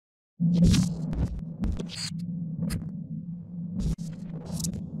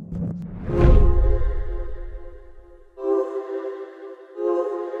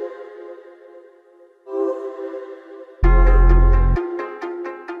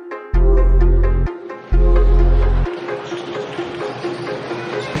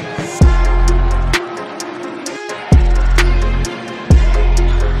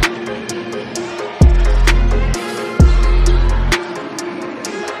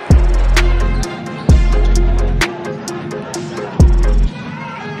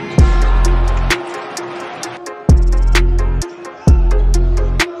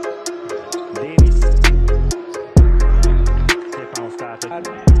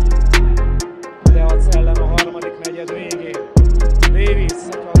De a szellem a harmadik negyed végén. Davis,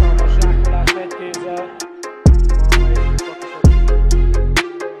 hatalmas zsákolás egy kézzel.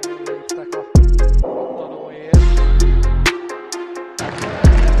 Léptek a tanóért.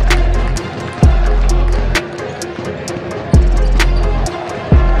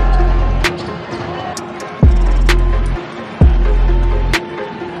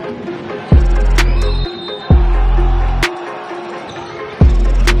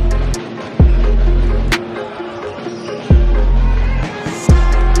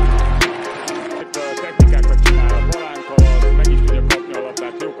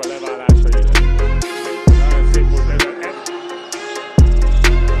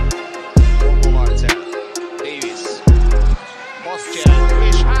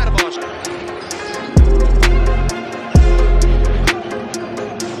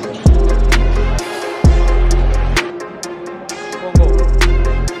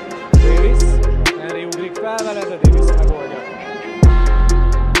 Felveled, de Davis megoldja.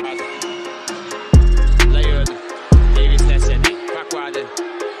 Lejön, Davis leszedi, Paquad,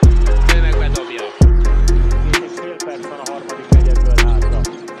 ő meg bedobja. 2,5 perc van a harmadik negyedből hátra.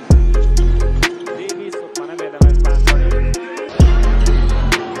 Davis, ott már nem érdemes bántani.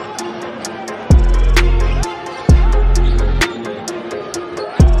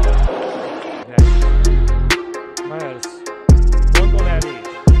 Miles, gondol elé,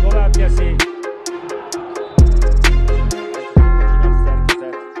 tovább teszi.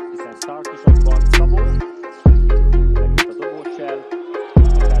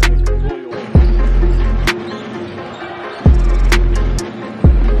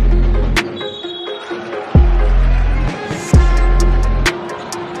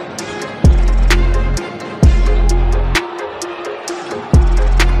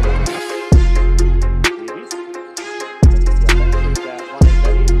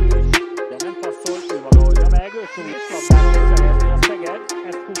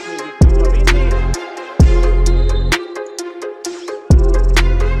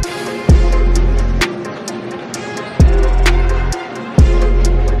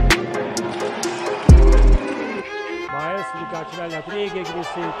 Lukács mellett végig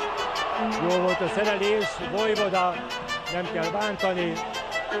viszi, jó volt a szerelés, Vojvoda, nem kell bántani.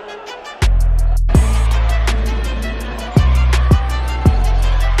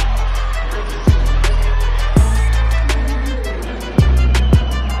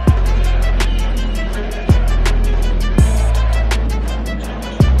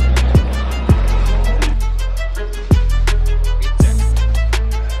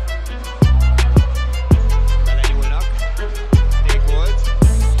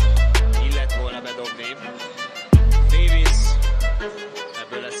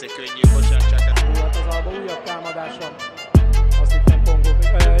 Azt hittem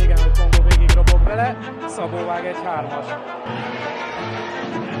igen, hogy Kongó végig robog vele, Szabó vág egy 3-as.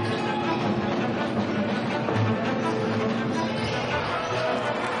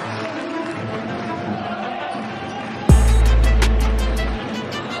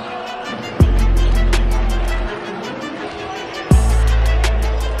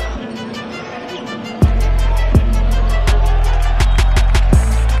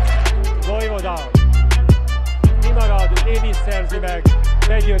 Vojvoda kimarad, Davis szerzi meg,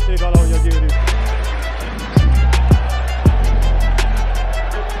 begyőrtő valahogy a győrűt.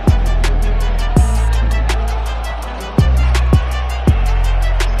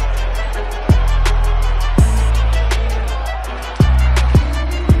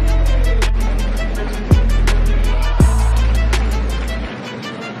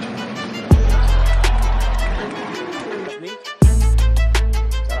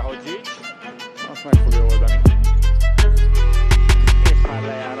 Azt meg fogja oldani. Épp már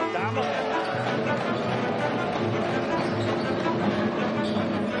lejár a támad.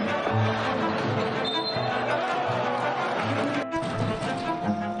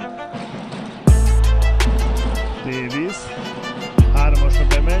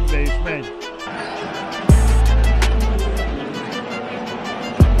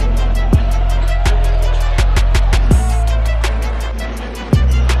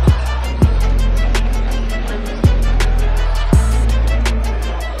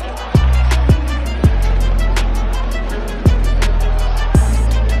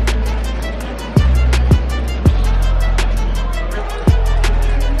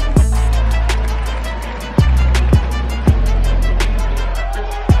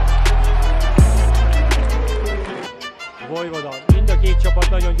 Vojvoda. Mind a két csapat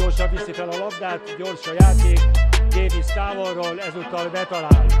nagyon gyorsan viszi fel a labdát, gyors a játék. Davis távolról, ezúttal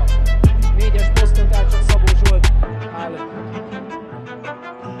betalál. 4-es poszton, tehát csak Szabó Zsolt áll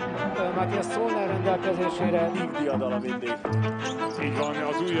Matthias Zollner rendelkezésére. Mindig diadala mindig. Így van,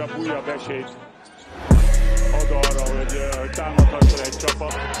 az újabb esélyt ad arra, hogy támadhasson egy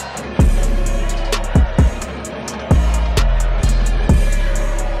csapat.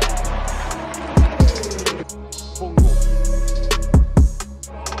 Pongo.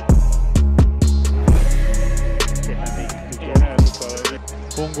 Szépen végig elrúgta.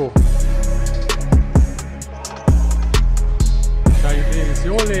 Pongo. Shaheed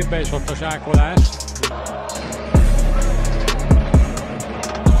jól lép be, és ott a zsákolás.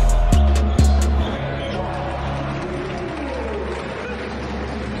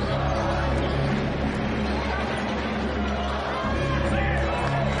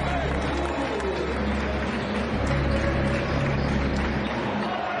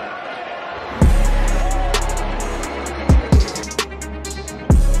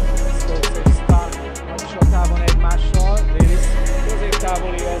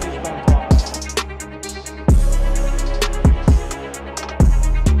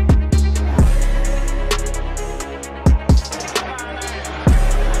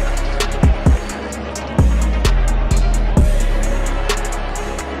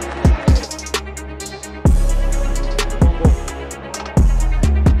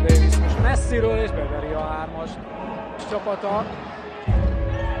 És beveri a 3-as csapata,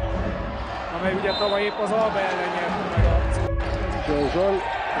 amely ugye tavaly épp az Alba ellen nyerte meg a... Johnson,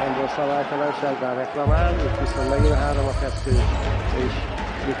 Andor szabálytalansággal reklamál, itt viszont megint 3-2, és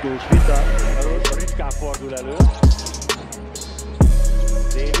itt nincs vita. A ritkán fordul elő.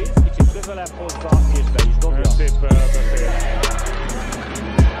 Davis kicsit közelebb hozza, és be is dobja. Szép befér.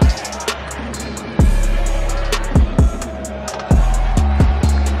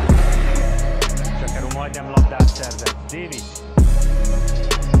 Majdnem labdát szerzett. Davis.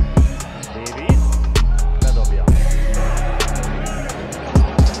 Bedobja.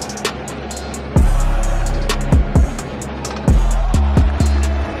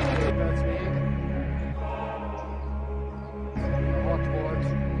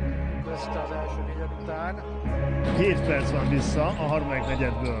 Közt az első negyed után. 7 perc van vissza a harmadik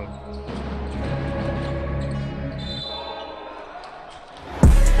negyedből.